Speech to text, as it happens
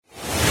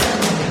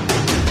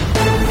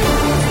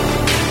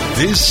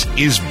This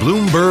is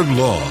Bloomberg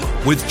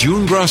Law with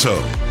June Grasso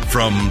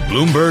from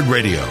Bloomberg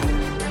Radio.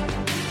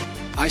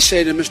 I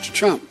say to Mr.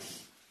 Trump,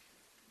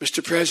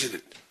 Mr.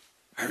 President,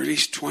 I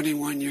released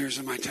 21 years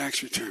of my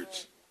tax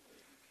returns.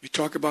 You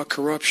talk about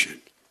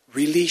corruption.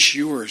 Release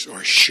yours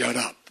or shut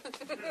up.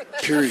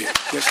 Period.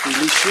 Just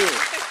release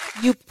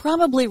yours. You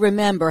probably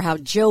remember how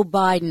Joe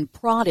Biden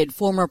prodded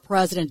former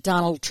President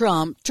Donald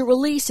Trump to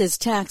release his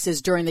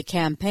taxes during the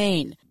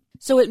campaign.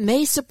 So it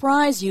may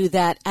surprise you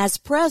that, as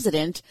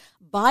president,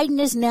 Biden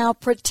is now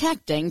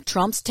protecting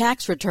Trump's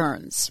tax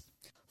returns.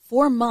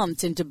 4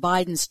 months into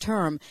Biden's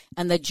term,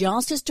 and the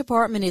Justice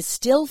Department is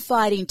still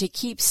fighting to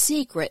keep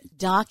secret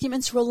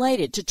documents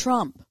related to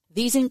Trump.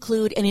 These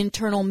include an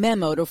internal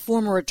memo to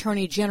former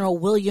Attorney General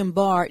William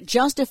Barr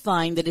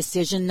justifying the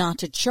decision not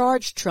to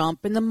charge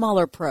Trump in the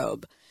Mueller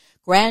probe,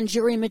 grand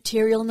jury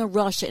material in the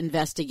Russia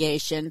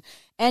investigation,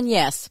 and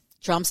yes,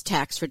 Trump's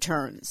tax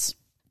returns.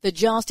 The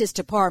Justice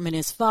Department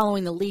is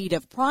following the lead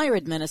of prior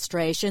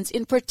administrations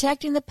in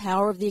protecting the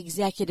power of the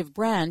executive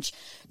branch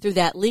through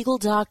that legal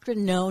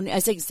doctrine known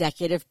as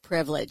executive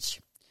privilege.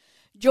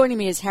 Joining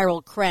me is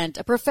Harold Krent,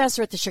 a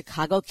professor at the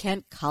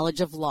Chicago-Kent College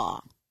of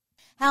Law.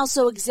 How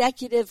so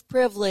executive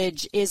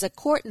privilege is a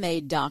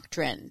court-made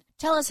doctrine.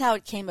 Tell us how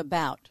it came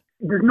about.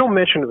 There's no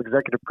mention of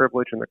executive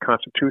privilege in the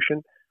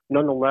Constitution.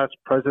 Nonetheless,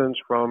 presidents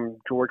from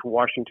George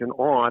Washington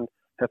on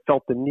have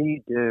felt the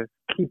need to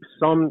keep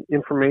some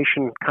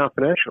information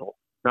confidential,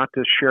 not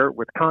to share it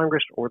with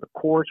Congress or the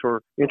courts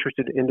or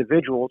interested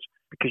individuals,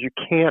 because you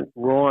can't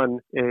run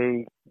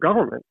a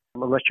government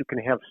unless you can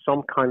have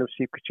some kind of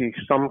secrecy,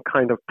 some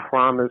kind of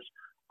promise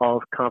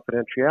of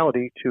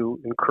confidentiality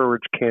to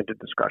encourage candid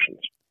discussions.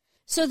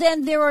 So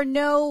then there are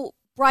no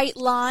bright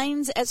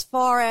lines as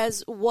far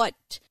as what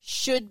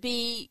should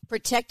be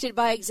protected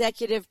by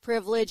executive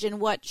privilege and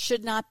what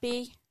should not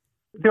be?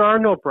 There are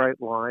no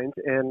bright lines,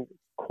 and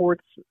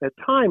courts at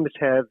times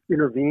have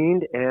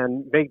intervened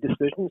and made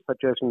decisions,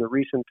 such as in the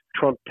recent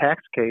Trump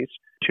tax case,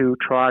 to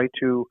try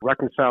to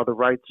reconcile the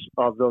rights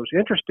of those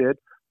interested.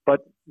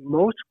 But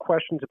most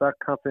questions about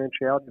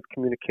confidentiality of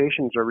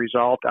communications are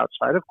resolved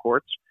outside of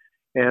courts,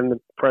 and the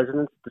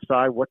presidents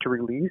decide what to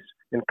release,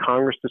 and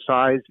Congress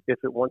decides if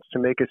it wants to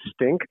make a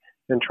stink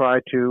and try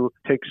to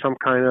take some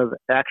kind of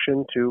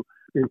action to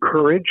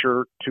encourage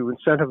or to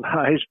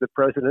incentivize the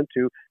president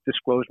to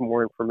disclose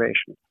more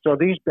information. So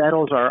these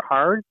battles are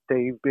hard.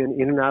 They've been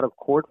in and out of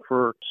court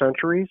for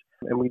centuries,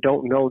 and we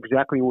don't know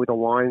exactly where the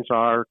lines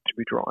are to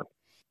be drawn.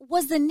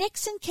 Was the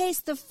Nixon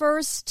case the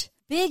first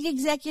big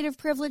executive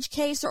privilege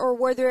case, or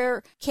were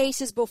there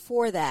cases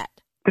before that?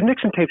 The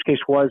Nixon tapes case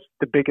was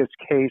the biggest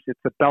case. It's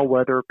a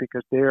bellwether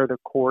because there the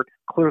court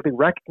clearly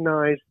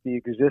recognized the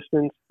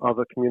existence of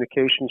a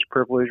communications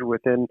privilege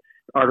within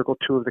Article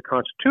 2 of the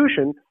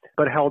Constitution,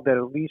 but held that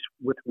at least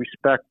with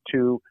respect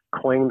to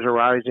claims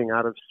arising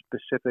out of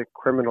specific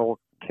criminal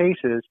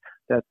cases,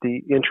 that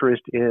the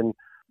interest in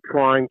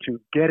trying to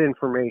get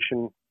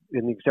information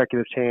in the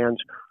executive's hands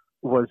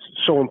was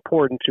so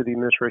important to the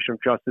administration of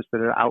justice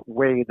that it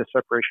outweighed the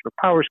separation of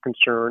powers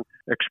concern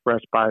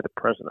expressed by the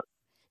president.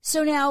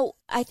 So now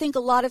I think a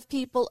lot of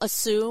people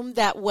assume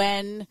that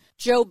when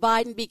Joe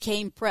Biden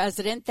became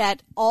president,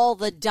 that all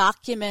the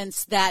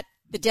documents that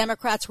the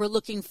Democrats were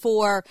looking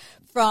for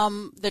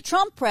from the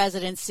Trump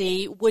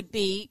presidency would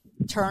be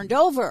turned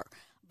over,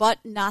 but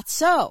not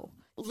so.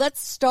 Let's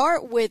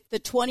start with the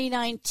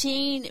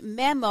 2019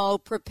 memo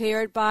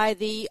prepared by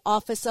the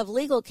Office of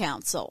Legal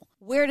Counsel.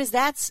 Where does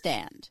that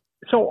stand?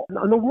 So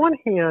on the one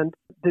hand,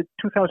 the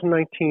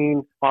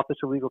 2019 Office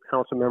of Legal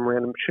Counsel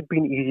memorandum should be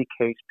an easy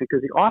case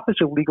because the Office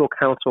of Legal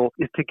Counsel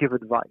is to give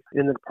advice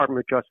in the Department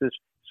of Justice,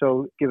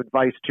 so give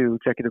advice to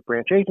executive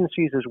branch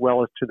agencies as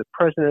well as to the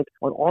president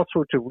on all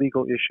sorts of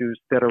legal issues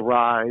that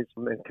arise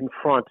and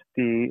confront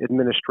the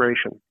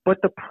administration. But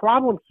the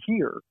problem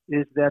here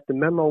is that the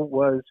memo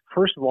was,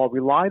 first of all,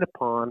 relied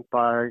upon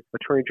by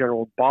Attorney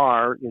General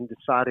Barr in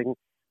deciding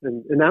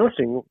and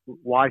announcing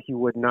why he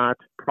would not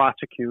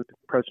prosecute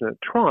President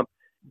Trump.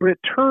 But it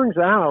turns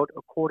out,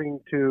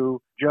 according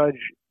to Judge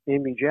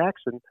Amy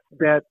Jackson,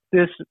 that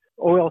this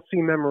OLC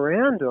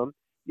memorandum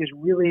is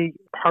really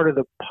part of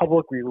the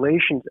public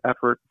relations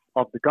effort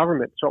of the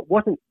government. So it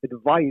wasn't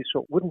advice,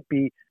 so it wouldn't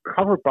be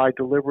covered by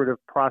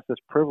deliberative process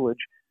privilege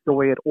the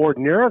way it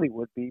ordinarily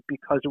would be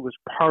because it was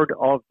part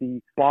of the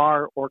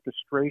Barr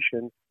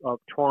orchestration of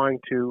trying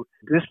to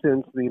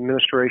distance the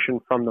administration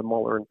from the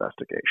Mueller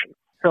investigation.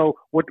 So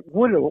what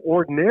would have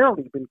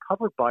ordinarily been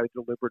covered by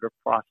deliberative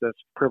process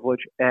privilege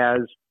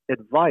as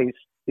advice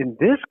in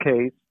this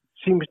case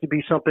seems to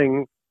be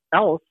something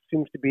else,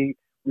 seems to be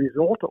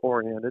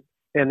result-oriented,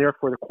 and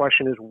therefore the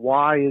question is,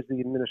 why is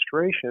the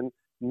administration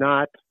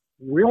not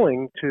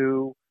willing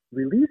to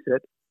release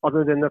it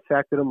other than the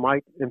fact that it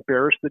might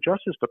embarrass the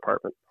Justice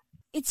Department?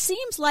 It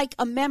seems like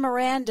a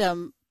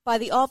memorandum by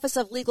the Office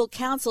of Legal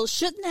Counsel.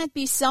 Shouldn't that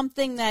be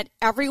something that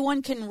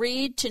everyone can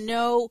read to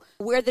know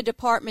where the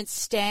department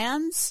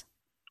stands?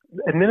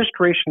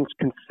 Administrations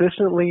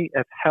consistently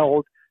have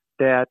held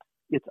that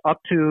it's up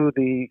to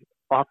the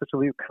Office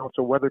of Legal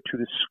Counsel whether to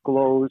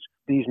disclose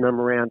these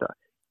memoranda.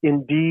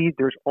 Indeed,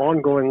 there's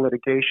ongoing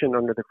litigation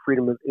under the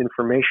Freedom of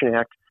Information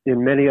Act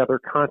in many other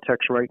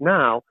contexts right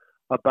now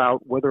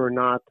about whether or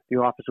not the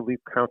Office of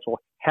Legal Counsel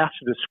has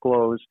to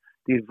disclose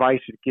the advice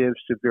it gives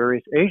to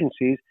various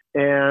agencies.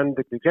 And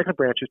the executive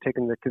branch has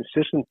taken the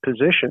consistent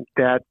position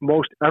that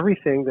most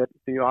everything that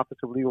the Office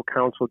of Legal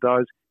Counsel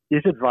does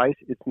is advice.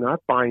 It's not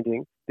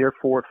binding.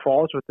 Therefore, it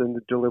falls within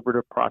the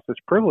deliberative process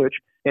privilege.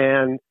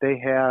 And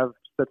they have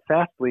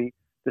steadfastly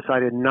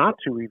decided not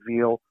to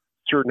reveal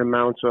certain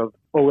amounts of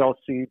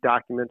OLC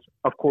documents,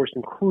 of course,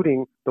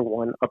 including the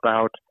one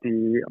about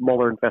the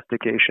Mueller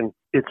investigation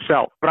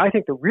itself. But I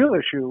think the real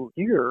issue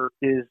here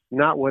is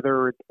not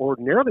whether it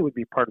ordinarily would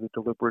be part of the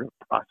deliberative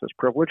process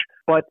privilege,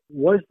 but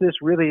was this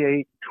really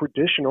a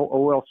traditional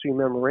OLC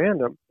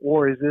memorandum,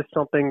 or is this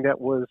something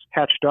that was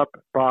hatched up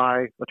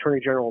by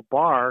Attorney General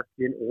Barr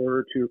in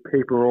order to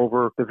paper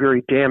over the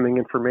very damning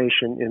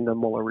information in the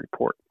Mueller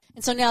report?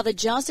 And so now the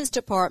Justice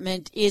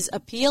Department is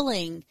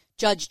appealing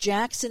Judge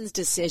Jackson's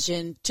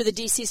decision to the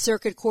D.C.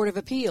 Circuit Court of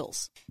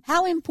Appeals.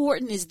 How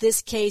important is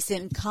this case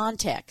in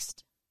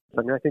context?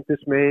 I think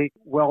this may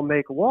well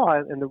make law,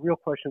 and the real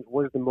question is,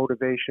 what is the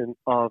motivation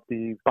of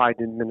the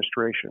Biden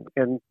administration?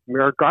 And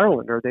Merrick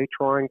Garland, are they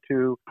trying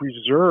to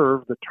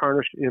preserve the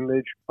tarnished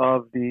image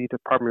of the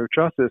Department of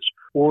Justice,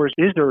 or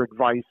is there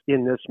advice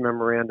in this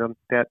memorandum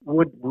that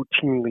would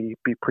routinely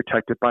be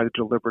protected by the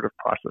deliberative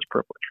process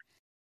privilege?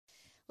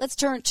 Let's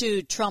turn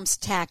to Trump's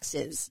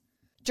taxes.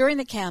 During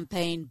the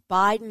campaign,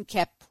 Biden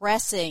kept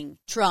pressing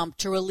Trump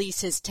to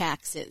release his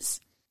taxes.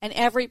 And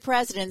every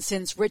president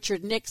since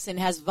Richard Nixon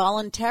has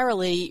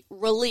voluntarily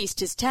released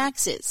his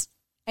taxes.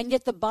 And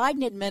yet the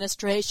Biden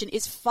administration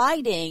is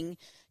fighting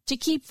to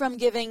keep from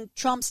giving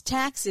Trump's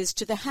taxes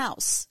to the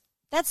House.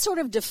 That sort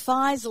of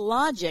defies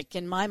logic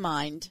in my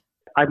mind.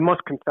 I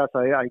must confess,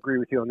 I agree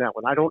with you on that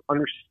one. I don't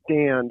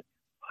understand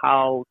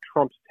how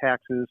Trump's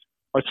taxes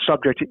are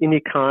subject to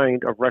any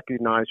kind of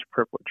recognized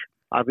privilege.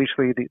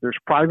 Obviously, there's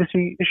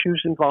privacy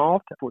issues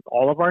involved with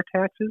all of our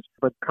taxes,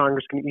 but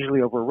Congress can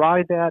easily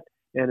override that.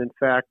 And in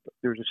fact,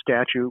 there's a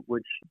statute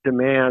which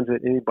demands that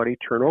anybody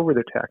turn over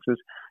their taxes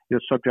is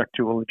subject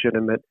to a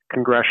legitimate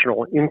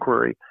congressional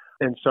inquiry.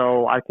 And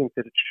so I think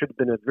that it should have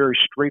been a very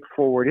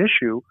straightforward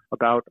issue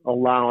about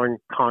allowing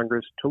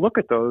Congress to look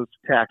at those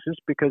taxes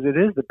because it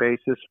is the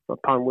basis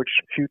upon which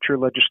future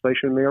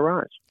legislation may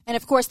arise. And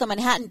of course, the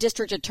Manhattan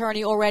District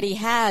Attorney already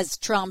has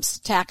Trump's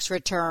tax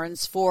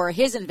returns for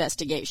his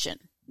investigation.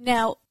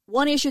 Now,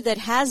 one issue that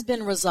has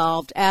been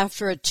resolved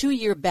after a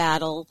 2-year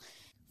battle,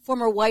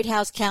 former White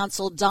House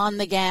counsel Don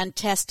McGahn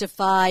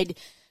testified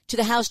to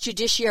the House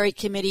Judiciary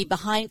Committee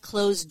behind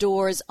closed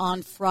doors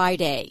on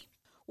Friday.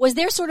 Was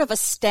there sort of a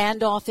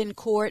standoff in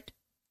court?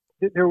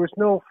 There was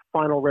no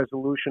final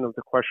resolution of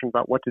the question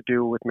about what to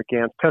do with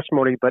McGahn's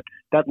testimony, but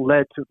that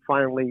led to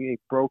finally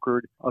a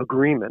brokered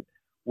agreement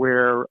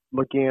where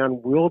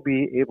McGahn will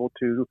be able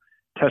to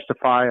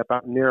testify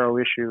about narrow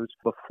issues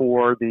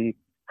before the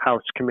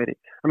House committee.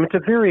 I mean,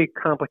 it's a very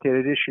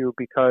complicated issue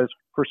because,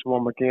 first of all,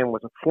 McGahn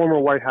was a former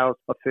White House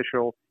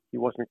official. He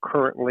wasn't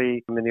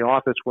currently in the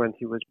office when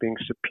he was being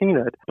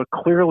subpoenaed, but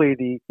clearly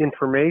the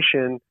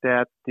information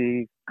that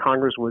the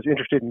Congress was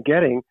interested in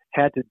getting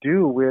had to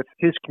do with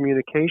his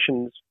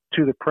communications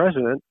to the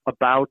president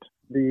about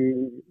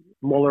the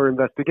Mueller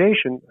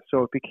investigation.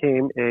 So it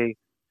became a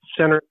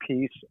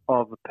centerpiece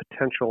of a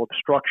potential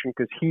obstruction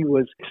because he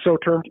was so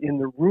termed in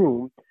the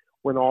room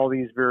when all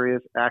these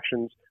various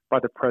actions by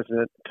the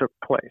president took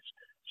place.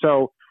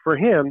 So for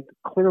him,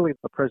 clearly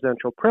the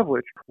presidential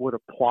privilege would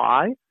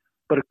apply,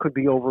 but it could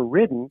be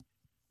overridden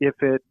if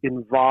it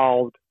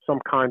involved some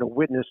kind of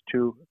witness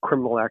to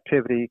criminal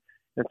activity.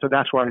 And so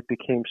that's why it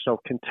became so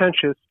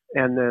contentious.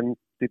 And then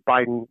the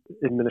Biden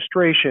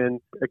administration,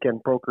 again,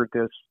 brokered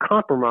this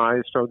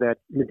compromise so that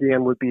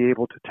McGahn would be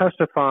able to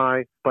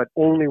testify, but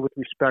only with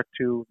respect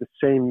to the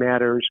same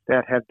matters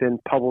that have been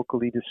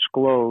publicly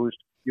disclosed.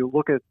 You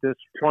look at this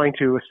trying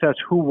to assess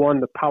who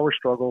won the power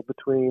struggle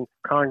between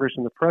Congress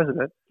and the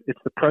president. It's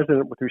the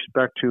president with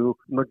respect to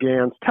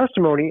McGahn's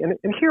testimony.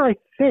 And here I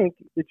think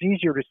it's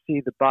easier to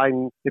see the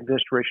Biden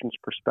administration's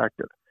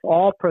perspective.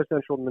 All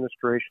presidential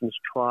administrations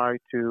try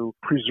to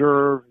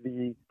preserve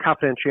the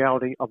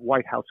confidentiality of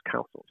White House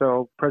counsel.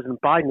 So President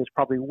Biden is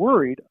probably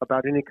worried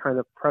about any kind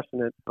of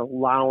precedent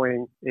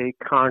allowing a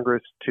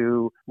Congress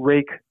to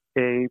rake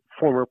a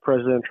former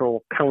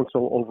presidential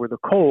counsel over the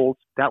coals.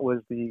 That was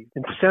the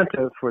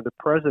incentive for the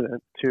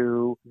president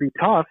to be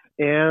tough,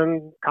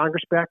 and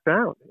Congress backed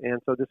down.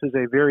 And so this is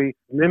a very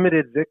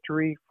limited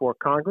victory for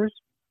Congress.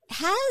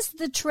 Has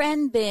the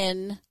trend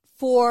been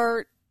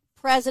for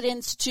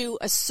presidents to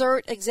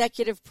assert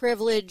executive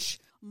privilege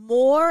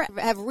more?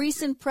 Have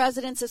recent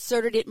presidents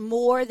asserted it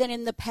more than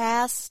in the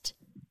past?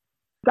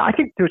 I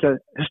think there's a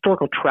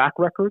historical track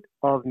record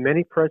of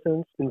many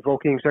presidents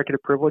invoking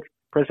executive privilege.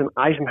 President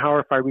Eisenhower,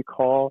 if I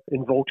recall,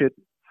 invoked it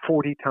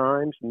 40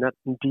 times, and that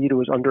indeed it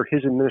was under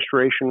his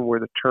administration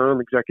where the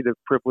term executive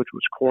privilege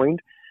was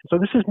coined. So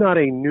this is not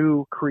a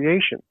new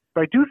creation.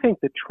 But I do think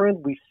the trend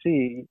we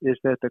see is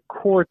that the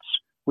courts,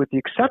 with the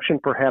exception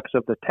perhaps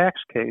of the tax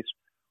case,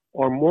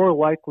 are more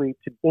likely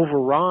to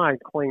override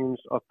claims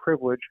of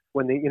privilege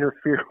when they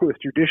interfere with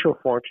judicial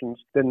functions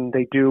than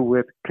they do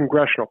with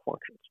congressional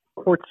functions.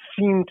 Courts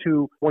seem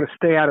to want to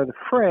stay out of the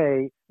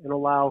fray and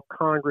allow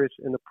Congress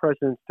and the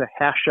president to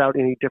hash out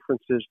any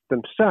differences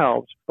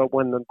themselves. But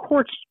when the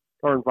courts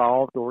are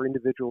involved or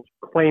individuals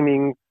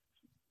claiming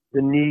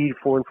the need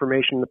for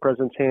information in the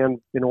president's hand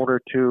in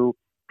order to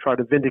try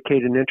to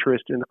vindicate an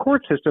interest in the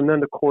court system,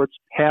 then the courts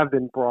have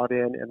been brought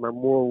in and are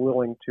more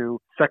willing to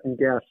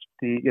second-guess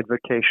the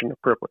invocation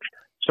of privilege.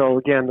 So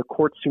again, the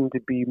courts seem to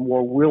be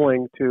more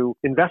willing to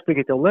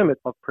investigate the limit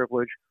of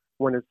privilege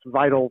when it's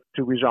vital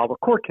to resolve a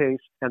court case,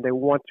 and they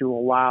want to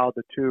allow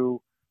the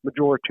two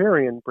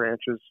majoritarian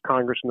branches,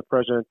 Congress and the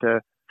president, to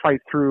fight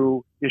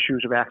through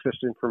issues of access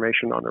to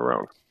information on their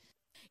own.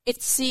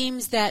 It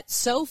seems that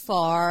so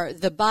far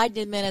the Biden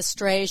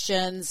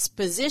administration's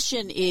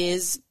position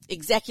is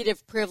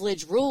executive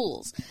privilege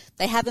rules.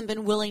 They haven't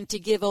been willing to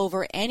give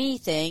over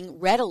anything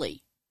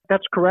readily.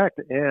 That's correct.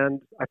 And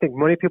I think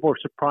many people are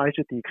surprised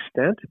at the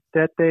extent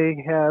that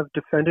they have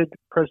defended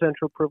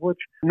presidential privilege.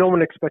 No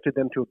one expected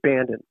them to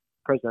abandon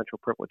presidential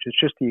privilege. It's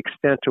just the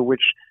extent to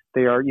which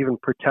they are even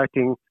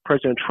protecting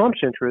President Trump's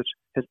interests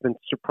has been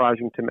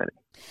surprising to many.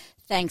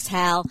 Thanks,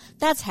 Hal.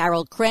 That's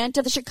Harold Krent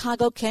of the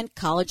Chicago-Kent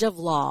College of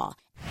Law.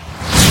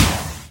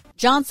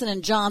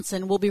 Johnson &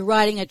 Johnson will be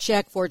writing a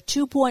check for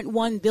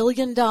 $2.1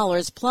 billion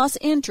plus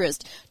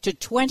interest to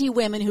 20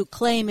 women who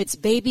claim its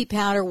baby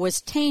powder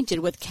was tainted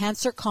with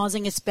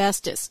cancer-causing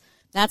asbestos.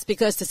 That's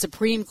because the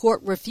Supreme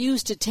Court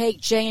refused to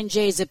take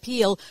J&J's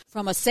appeal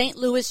from a St.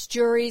 Louis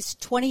jury's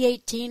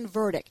 2018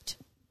 verdict.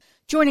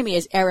 Joining me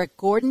is Erik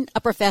Gordon, a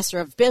professor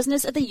of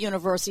business at the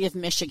University of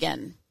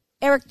Michigan.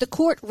 Erik, the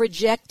court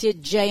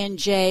rejected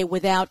J&J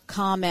without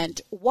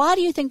comment. Why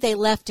do you think they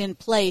left in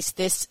place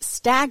this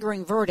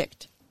staggering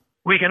verdict?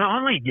 We can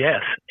only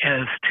guess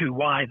as to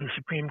why the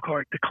Supreme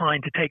Court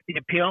declined to take the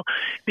appeal,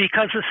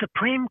 because the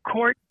Supreme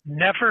Court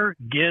never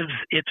gives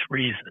its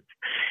reasons.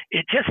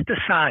 It just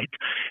decides.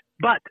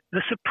 But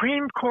the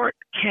Supreme Court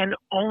can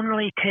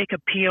only take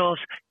appeals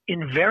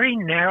in very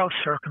narrow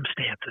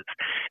circumstances.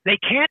 They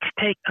can't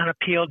take an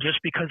appeal just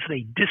because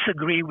they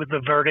disagree with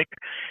the verdict.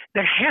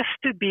 There has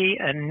to be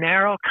a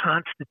narrow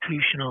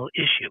constitutional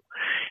issue.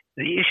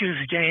 The issues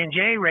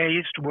J&J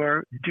raised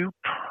were due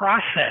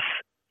process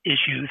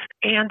issues,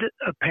 and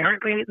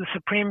apparently the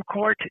Supreme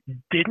Court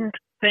didn't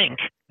think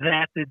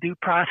that the due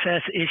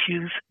process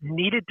issues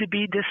needed to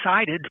be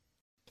decided.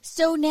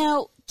 So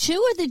now,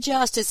 two of the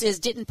justices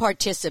didn't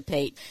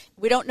participate.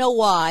 We don't know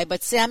why,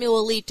 but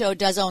Samuel Alito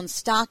does own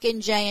stock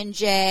in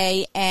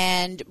J&J,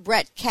 and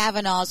Brett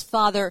Kavanaugh's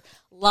father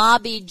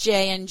lobbied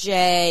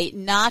J&J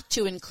not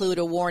to include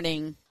a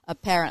warning,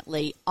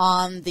 apparently,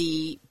 on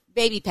the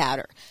baby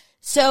powder.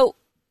 So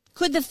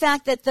could the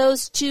fact that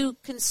those two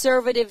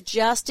conservative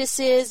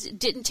justices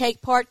didn't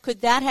take part,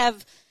 could that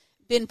have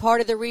been part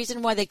of the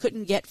reason why they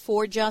couldn't get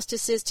 4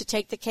 justices to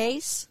take the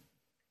case?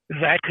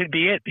 That could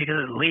be it, because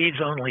it leaves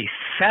only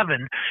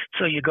 7.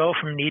 So you go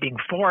from needing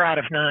 4 out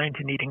of 9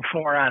 to needing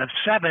 4 out of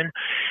 7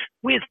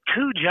 with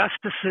 2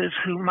 justices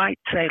who might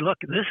say, look,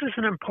 this is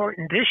an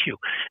important issue.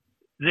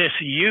 This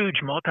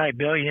huge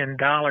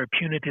multi-billion-dollar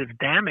punitive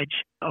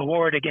damage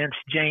award against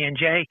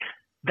J&J,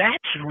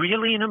 that's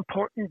really an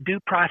important due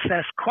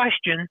process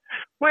question,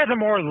 where the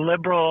more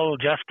liberal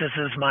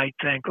justices might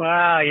think,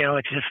 well,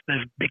 it's just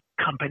this big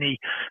company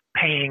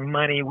paying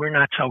money. We're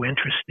not so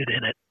interested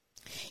in it.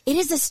 It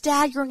is a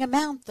staggering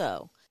amount,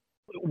 though.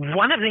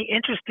 One of the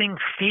interesting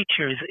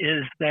features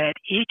is that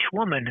each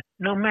woman,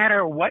 no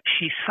matter what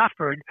she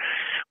suffered,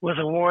 was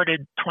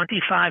awarded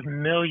 $25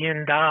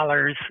 million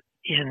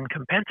in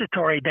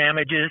compensatory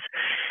damages,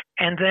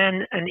 and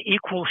then an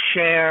equal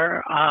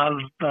share of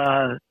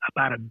about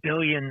 $1.6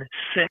 billion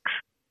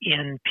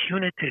in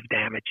punitive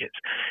damages.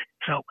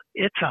 So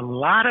it's a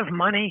lot of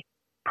money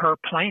per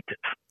plaintiff.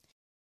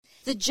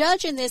 The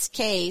judge in this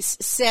case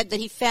said that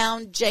he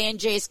found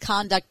J&J's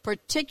conduct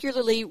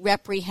particularly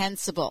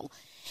reprehensible.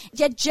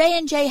 Yet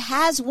J&J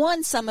has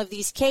won some of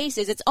these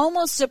cases. It's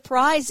almost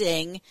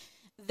surprising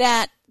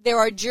that there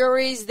are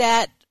juries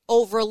that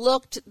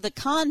overlooked the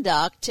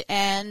conduct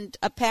and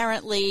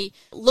apparently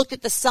looked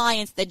at the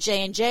science that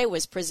J&J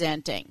was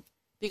presenting,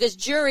 because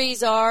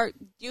juries are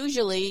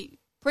usually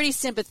pretty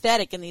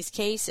sympathetic in these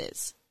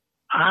cases.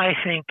 I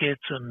think it's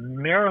a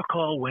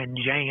miracle when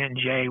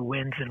J&J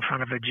wins in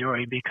front of a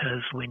jury,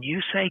 because when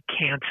you say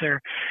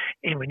cancer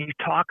and when you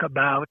talk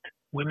about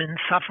women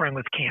suffering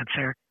with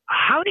cancer,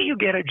 how do you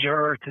get a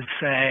juror to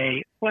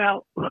say,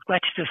 well, look,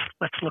 let's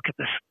look at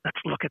this. Let's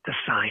look at the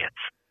science.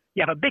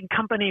 You have a big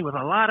company with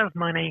a lot of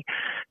money.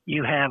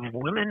 You have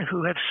women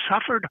who have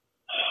suffered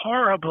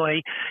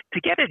horribly.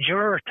 To get a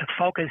juror to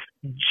focus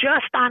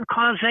just on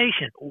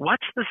causation,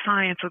 what's the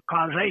science of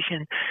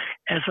causation,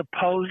 as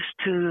opposed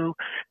to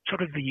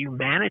sort of the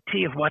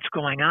humanity of what's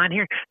going on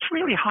here, it's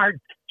really hard.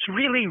 It's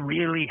really,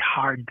 really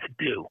hard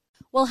to do.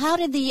 Well, how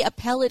did the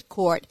appellate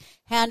court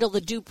handle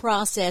the due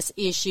process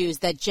issues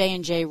that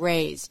J&J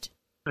raised?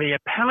 The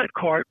appellate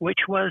court, which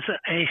was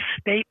a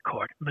state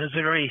court,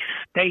 Missouri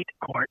State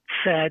Court,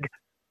 said,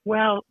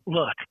 Well,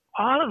 look,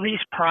 all of these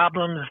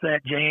problems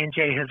that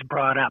J&J has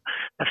brought up,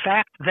 the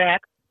fact that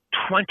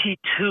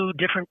 22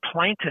 different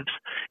plaintiffs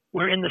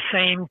were in the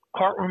same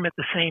courtroom at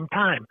the same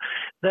time,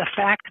 the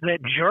fact that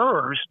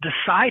jurors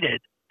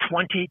decided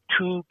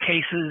 22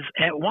 cases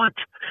at once,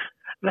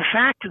 the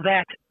fact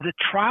that the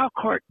trial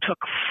court took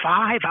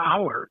 5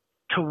 hours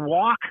to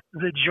walk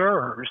the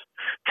jurors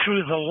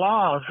through the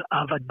laws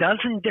of a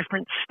dozen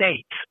different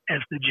states as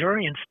the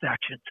jury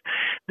instructions.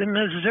 The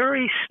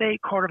Missouri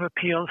State Court of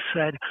Appeals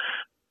said,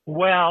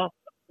 well,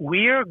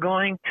 we are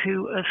going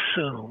to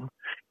assume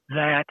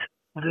that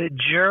the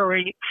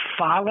jury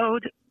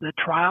followed the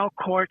trial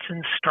court's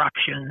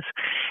instructions,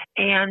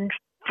 and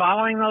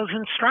following those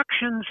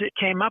instructions, it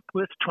came up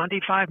with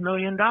 $25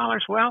 million.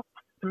 Well,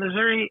 the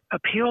Missouri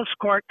Appeals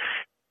Court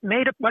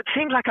made what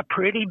seemed like a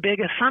pretty big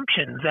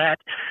assumption that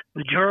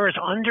the jurors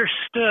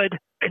understood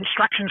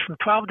instructions from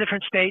 12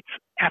 different states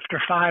after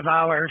 5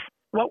 hours.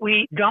 What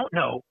we don't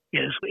know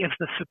is if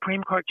the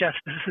Supreme Court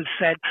justices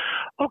said,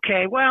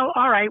 okay, well,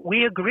 all right,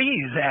 we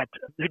agree that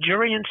the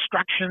jury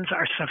instructions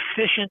are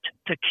sufficient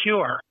to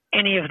cure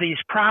any of these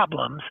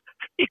problems.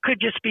 It could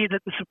just be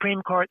that the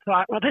Supreme Court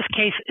thought, well, this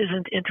case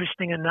isn't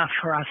interesting enough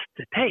for us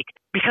to take,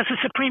 because the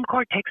Supreme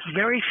Court takes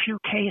very few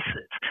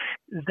cases.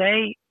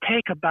 They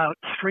take about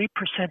 3%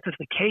 of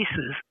the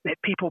cases that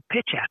people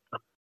pitch at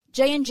them.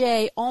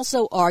 J&J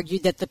also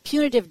argued that the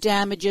punitive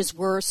damages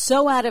were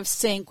so out of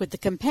sync with the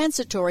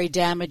compensatory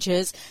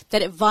damages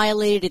that it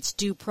violated its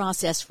due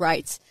process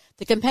rights.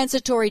 The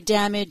compensatory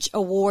damage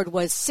award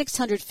was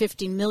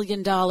 $650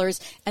 million,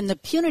 and the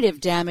punitive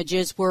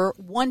damages were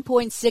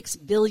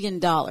 $1.6 billion.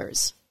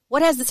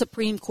 What has the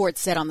Supreme Court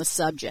said on the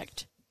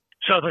subject?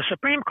 So the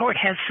Supreme Court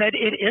has said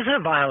it is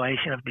a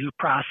violation of due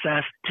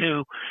process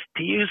to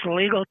use the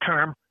legal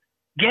term,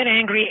 get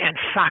angry and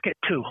sock it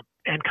to them,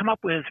 and come up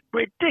with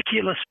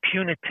ridiculous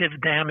punitive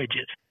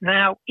damages.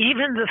 Now,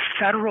 even the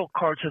federal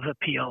courts of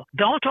appeal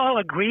don't all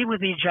agree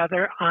with each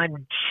other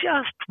on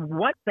just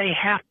what they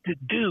have to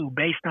do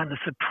based on the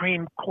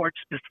Supreme Court's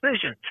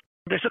decisions.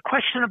 There's a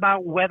question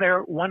about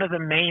whether one of the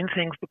main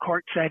things the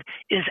court said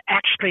is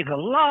actually the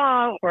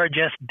law or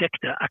just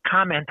dicta, a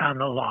comment on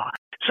the law.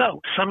 So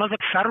some of the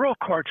federal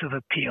courts of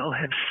appeal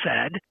have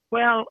said,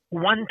 well,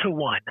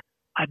 1-to-1.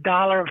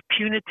 $1 of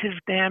punitive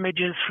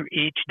damages for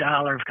each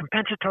 $1 of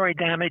compensatory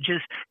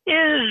damages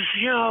is,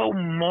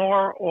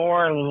 more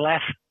or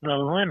less the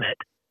limit.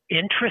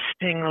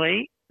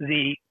 Interestingly,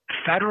 the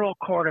federal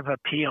court of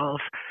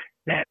appeals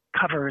that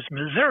covers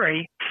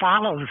Missouri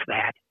follows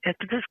that. If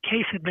this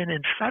case had been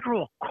in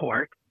federal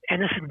court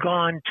and this had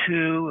gone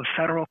to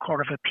a federal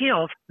court of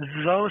appeals,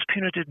 those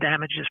punitive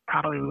damages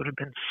probably would have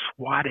been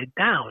swatted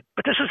down.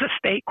 But this is a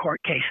state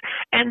court case.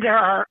 And there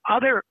are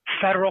other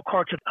federal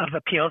courts of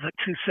appeals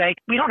who say,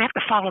 we don't have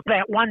to follow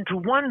that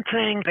 1-to-1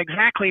 thing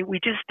exactly. We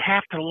just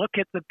have to look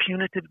at the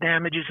punitive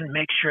damages and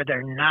make sure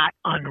they're not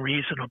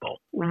unreasonable.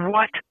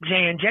 What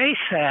J&J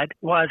said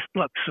was,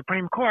 look,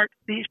 Supreme Court,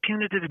 these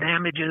punitive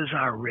damages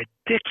are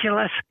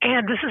ridiculous,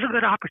 and this is a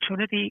good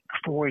opportunity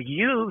for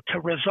you to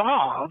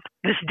resolve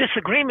this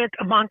disagreement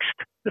amongst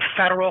the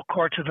federal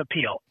courts of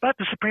appeal. But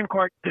the Supreme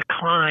Court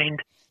declined.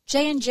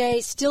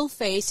 J&J still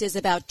faces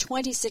about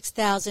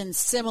 26,000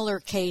 similar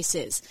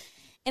cases,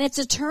 and its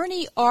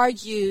attorney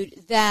argued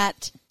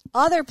that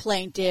other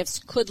plaintiffs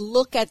could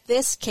look at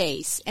this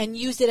case and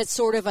use it as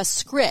sort of a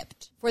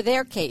script for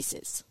their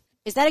cases.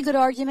 Is that a good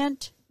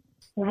argument?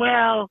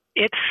 Well,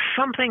 it's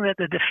something that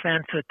the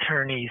defense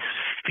attorneys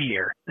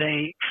fear.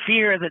 They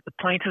fear that the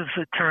plaintiff's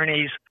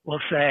attorneys will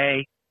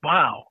say,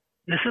 wow,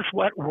 this is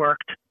what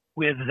worked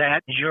with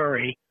that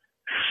jury,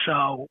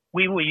 so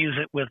we will use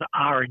it with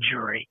our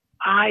jury.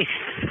 I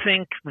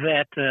think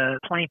that the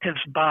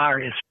plaintiff's bar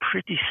is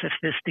pretty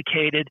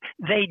sophisticated.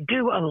 They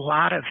do a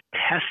lot of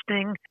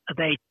testing.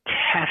 They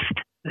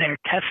test their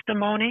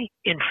testimony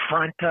in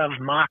front of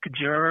mock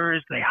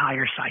jurors. They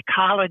hire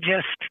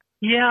psychologists.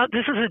 Yeah,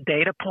 this is a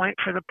data point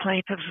for the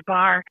plaintiff's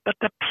bar, but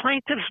the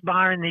plaintiff's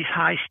bar in these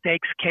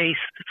high-stakes cases,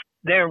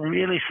 they're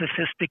really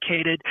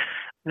sophisticated.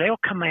 They'll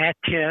come at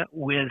you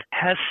with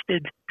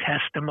tested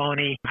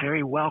testimony,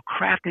 very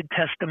well-crafted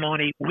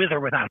testimony, with or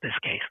without this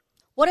case.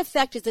 What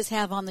effect does this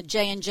have on the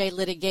J&J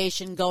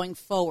litigation going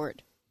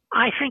forward?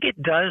 I think it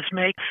does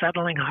make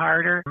settling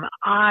harder.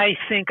 I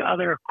think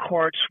other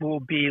courts will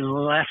be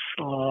less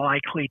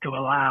likely to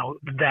allow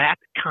that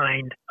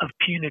kind of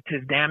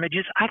punitive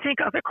damages. I think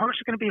other courts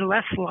are going to be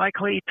less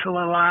likely to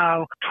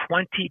allow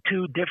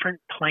 22 different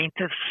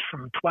plaintiffs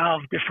from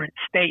 12 different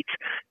states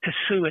to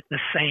sue at the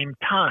same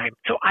time.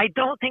 So I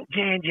don't think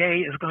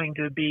J&J is going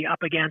to be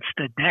up against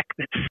a deck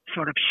that's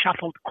sort of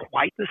shuffled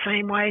quite the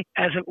same way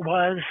as it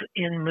was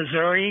in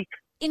Missouri.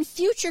 In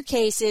future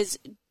cases,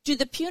 do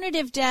the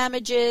punitive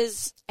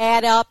damages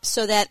add up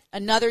so that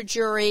another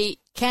jury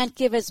can't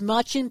give as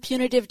much in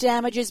punitive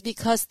damages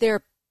because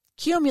they're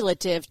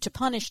cumulative to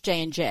punish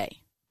J&J?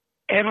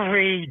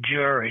 Every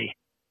jury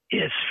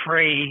is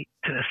free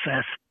to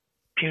assess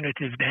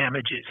punitive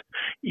damages.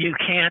 You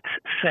can't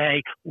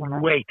say,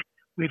 wait,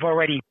 we've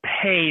already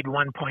paid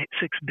 $1.6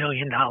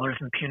 billion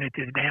in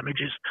punitive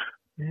damages.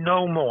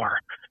 no more.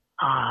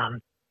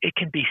 It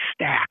can be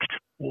stacked,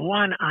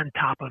 one on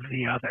top of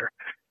the other.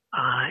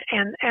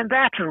 And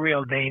that's a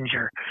real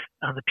danger.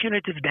 The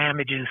punitive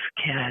damages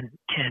can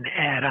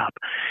add up.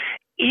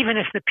 Even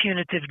if the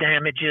punitive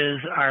damages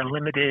are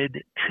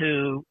limited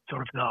to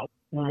sort of the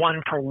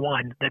one for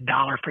one, the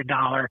dollar for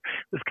dollar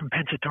with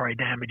compensatory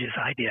damages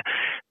idea.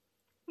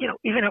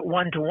 Even at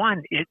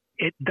 1-to-1,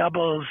 it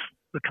doubles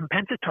the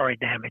compensatory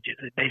damages.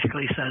 It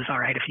basically says, all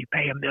right, if you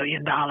pay $1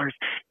 million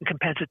in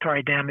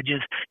compensatory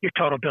damages, your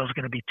total bill is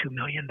going to be $2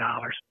 million.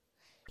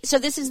 So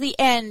this is the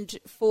end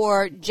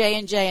for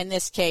J&J in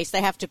this case.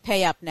 They have to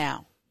pay up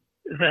now.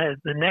 The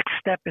next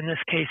step in this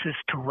case is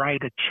to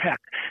write a check.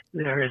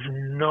 There is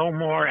no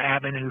more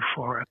avenue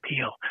for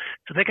appeal.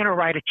 So they're going to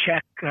write a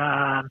check.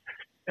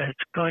 It's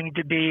going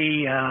to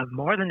be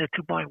more than the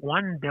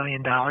 $2.1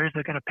 billion.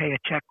 They're going to pay a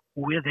check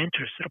with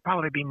interest. It'll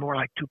probably be more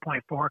like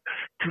 $2.4,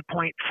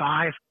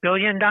 $2.5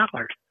 billion.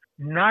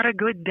 Not a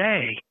good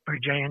day for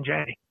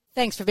J&J.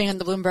 Thanks for being on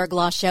the Bloomberg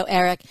Law Show,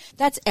 Erik.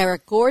 That's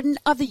Erik Gordon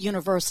of the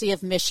University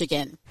of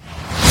Michigan.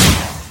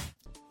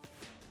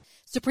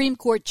 Supreme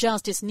Court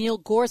Justice Neil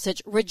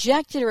Gorsuch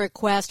rejected a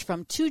request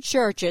from two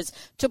churches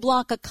to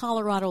block a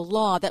Colorado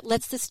law that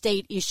lets the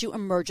state issue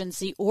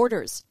emergency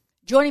orders.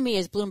 Joining me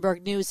is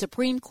Bloomberg News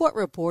Supreme Court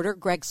reporter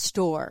Greg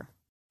Stohr.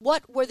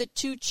 What were the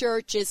two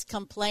churches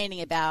complaining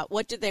about?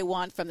 What did they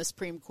want from the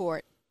Supreme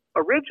Court?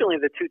 Originally,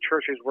 the two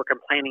churches were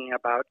complaining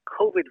about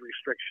COVID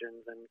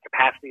restrictions and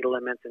capacity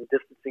limits and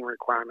distancing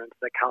requirements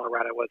that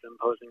Colorado was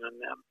imposing on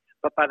them.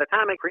 But by the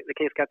time the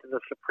case got to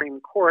the Supreme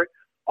Court,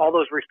 all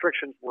those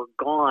restrictions were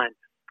gone.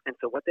 And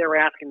so what they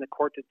were asking the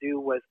court to do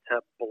was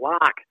to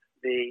block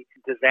the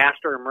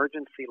disaster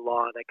emergency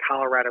law that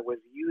Colorado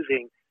was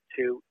using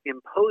to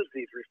impose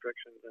these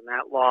restrictions. And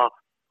that law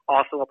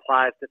also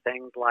applies to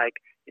things like,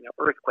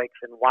 earthquakes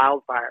and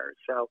wildfires.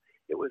 So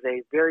it was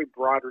a very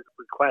broad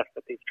request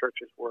that these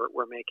churches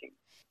were making.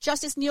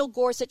 Justice Neil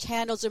Gorsuch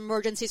handles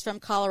emergencies from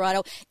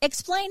Colorado.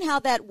 Explain how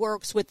that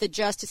works with the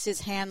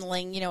justices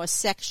handling, a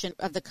section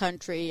of the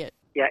country.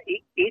 Yeah,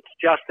 each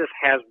justice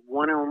has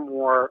one or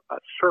more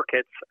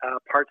circuits,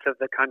 parts of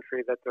the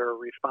country that they're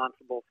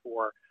responsible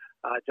for.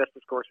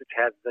 Justice Gorsuch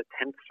has the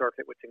 10th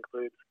Circuit, which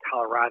includes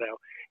Colorado.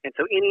 And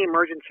so any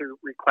emergency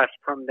requests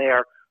from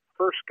there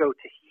first go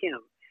to him.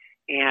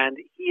 And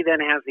he then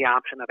has the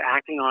option of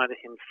acting on it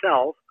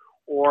himself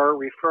or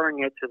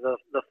referring it to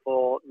the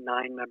full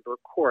 9-member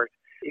court.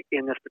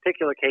 In this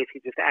particular case, he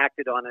just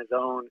acted on his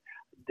own,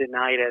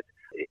 denied it.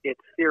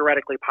 It's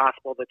theoretically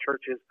possible the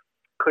churches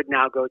could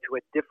now go to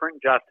a different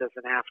justice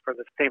and ask for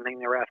the same thing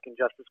they were asking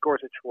Justice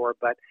Gorsuch for.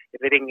 But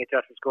if they didn't get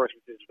Justice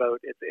Gorsuch's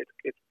vote,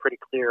 it's pretty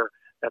clear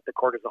that the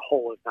court as a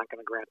whole is not going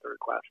to grant the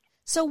request.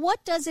 So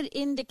what does it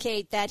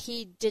indicate that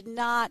he did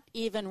not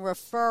even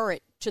refer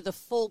it to the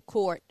full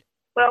court?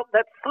 Well,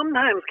 that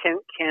sometimes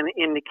can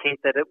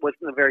indicate that it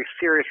wasn't a very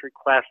serious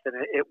request and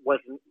it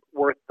wasn't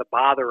worth the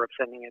bother of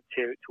sending it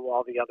to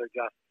all the other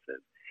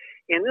justices.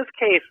 In this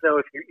case, though,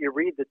 if you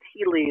read the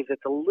tea leaves,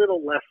 it's a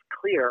little less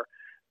clear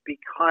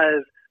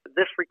because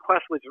this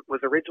request was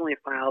originally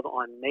filed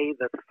on May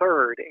the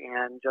 3rd,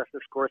 and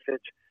Justice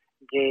Gorsuch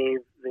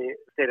gave the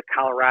state of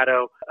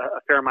Colorado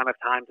a fair amount of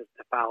time to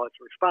file its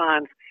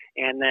response,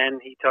 and then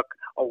he took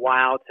a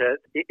while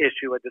to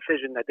issue a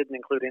decision that didn't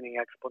include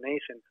any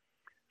explanation.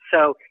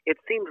 So it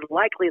seems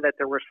likely that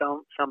there were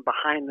some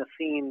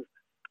behind-the-scenes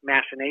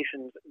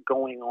machinations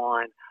going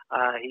on.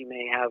 He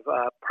may have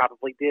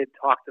probably did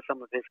talk to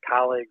some of his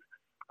colleagues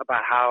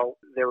about how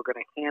they were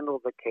going to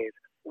handle the case.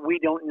 We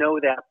don't know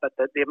that, but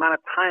the amount of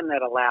time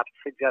that elapsed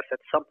suggests that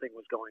something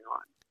was going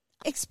on.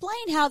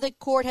 Explain how the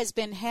court has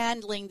been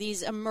handling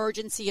these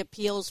emergency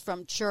appeals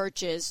from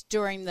churches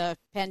during the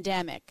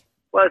pandemic.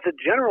 Well, as a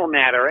general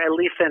matter, at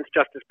least since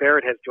Justice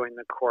Barrett has joined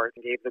the court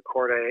and gave the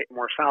court a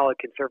more solid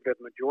conservative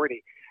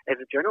majority,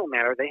 as a general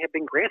matter, they have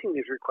been granting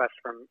these requests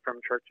from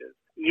churches,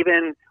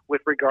 even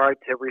with regard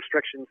to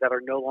restrictions that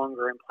are no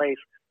longer in place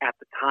at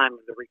the time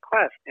of the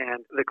request.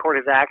 And the court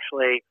has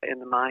actually,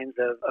 in the minds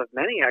of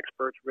many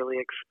experts,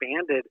 really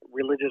expanded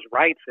religious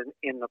rights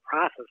in the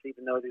process,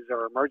 even though these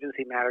are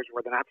emergency matters where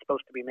they're not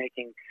supposed to be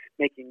making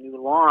new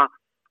law.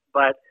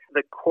 But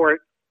the court,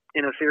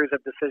 in a series of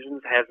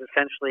decisions, has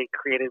essentially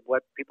created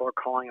what people are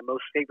calling a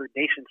most favored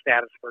nation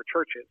status for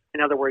churches.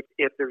 In other words,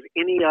 if there's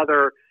any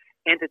other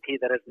entity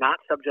that is not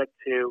subject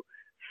to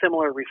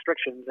similar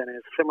restrictions and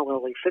is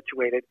similarly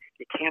situated,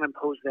 you can't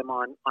impose them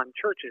on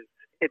churches.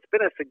 It's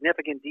been a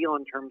significant deal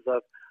in terms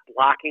of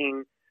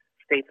blocking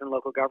states and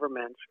local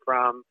governments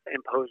from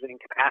imposing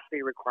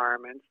capacity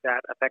requirements that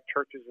affect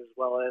churches as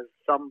well as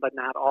some but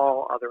not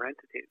all other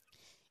entities.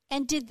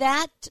 And did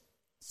that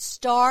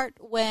start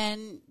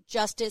when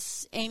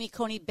Justice Amy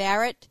Coney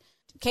Barrett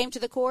came to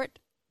the court?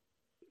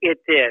 It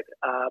did.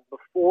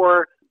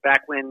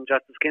 Back when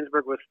Justice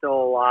Ginsburg was still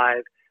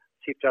alive,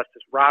 Chief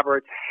Justice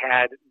Roberts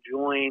had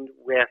joined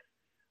with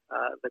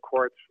the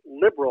court's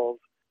liberals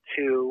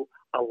to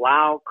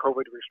allow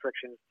COVID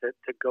restrictions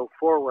to go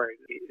forward.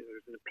 There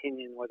was an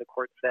opinion where the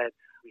court said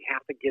we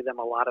have to give them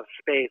a lot of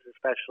space,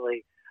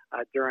 especially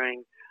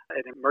during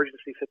an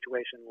emergency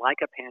situation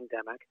like a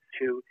pandemic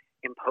to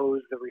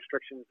impose the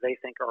restrictions they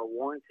think are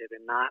warranted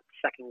and not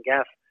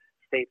second-guess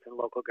states and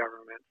local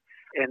governments.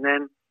 And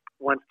then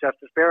once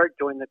Justice Barrett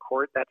joined the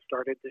court, that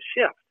started to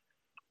shift.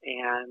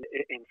 And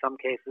in some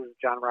cases,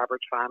 John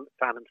Roberts found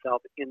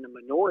himself in the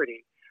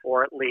minority,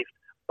 or at least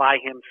by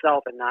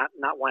himself, and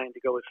not wanting to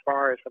go as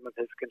far as some of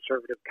his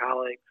conservative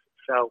colleagues.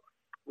 So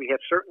we have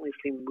certainly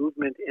seen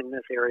movement in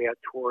this area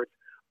towards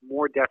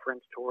more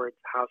deference towards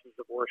houses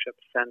of worship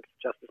since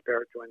Justice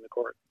Barrett joined the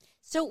court.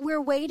 So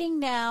we're waiting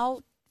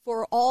now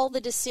for all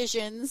the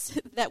decisions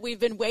that we've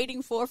been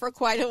waiting for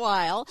quite a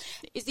while.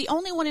 Is the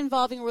only one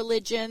involving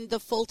religion the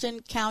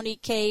Fulton County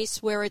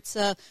case, where it's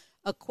a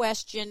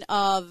question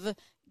of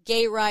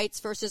gay rights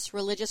versus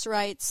religious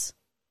rights?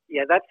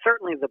 Yeah, that's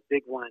certainly the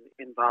big one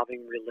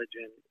involving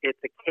religion.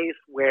 It's a case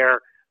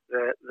where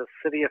the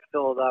city of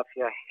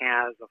Philadelphia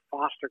has a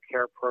foster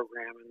care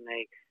program, and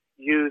they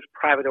use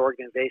private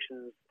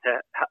organizations to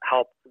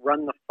help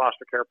run the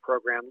foster care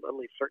program, at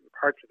least certain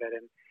parts of it.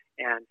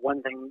 And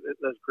one thing that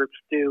those groups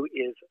do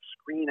is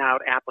screen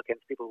out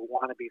applicants, people who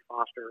want to be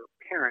foster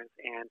parents.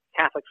 And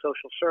Catholic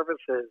Social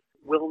Services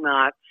will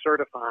not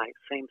certify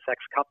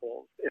same-sex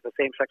couples. If a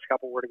same-sex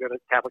couple were to go to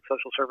Catholic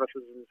Social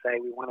Services and say,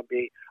 we want to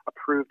be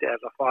approved as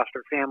a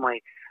foster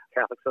family,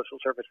 Catholic Social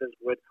Services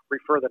would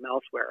refer them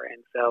elsewhere.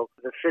 And so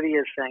the city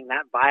is saying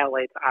that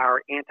violates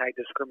our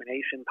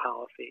anti-discrimination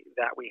policy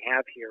that we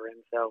have here.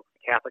 And so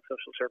Catholic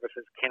Social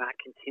Services cannot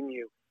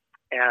continue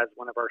as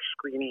one of our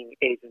screening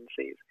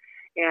agencies.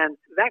 And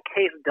that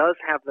case does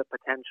have the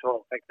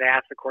potential, like they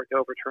asked the court to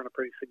overturn a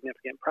pretty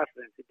significant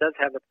precedent. It does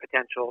have the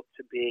potential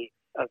to be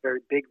a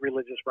very big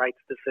religious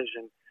rights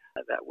decision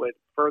that would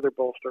further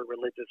bolster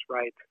religious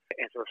rights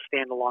and sort of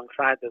stand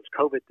alongside those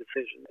COVID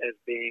decisions as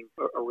being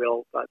a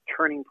real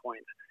turning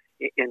point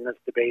in this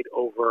debate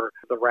over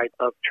the rights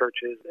of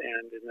churches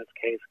and, in this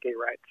case, gay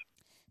rights.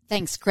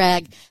 Thanks,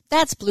 Greg.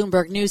 That's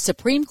Bloomberg News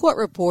Supreme Court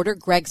reporter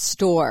Greg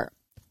Stohr.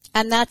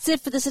 And that's it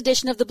for this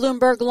edition of the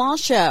Bloomberg Law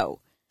Show.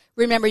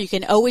 Remember, you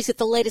can always get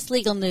the latest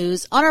legal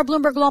news on our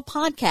Bloomberg Law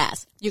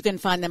podcast. You can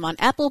find them on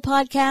Apple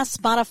Podcasts,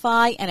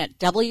 Spotify, and at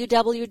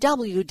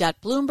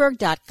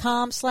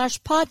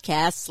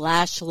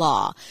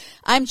www.bloomberg.com/podcast/law.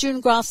 I'm June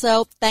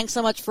Grasso. Thanks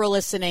so much for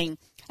listening.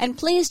 And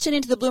please tune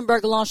into the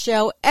Bloomberg Law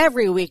Show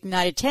every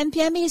weeknight at 10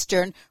 p.m.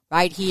 Eastern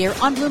right here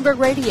on Bloomberg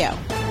Radio.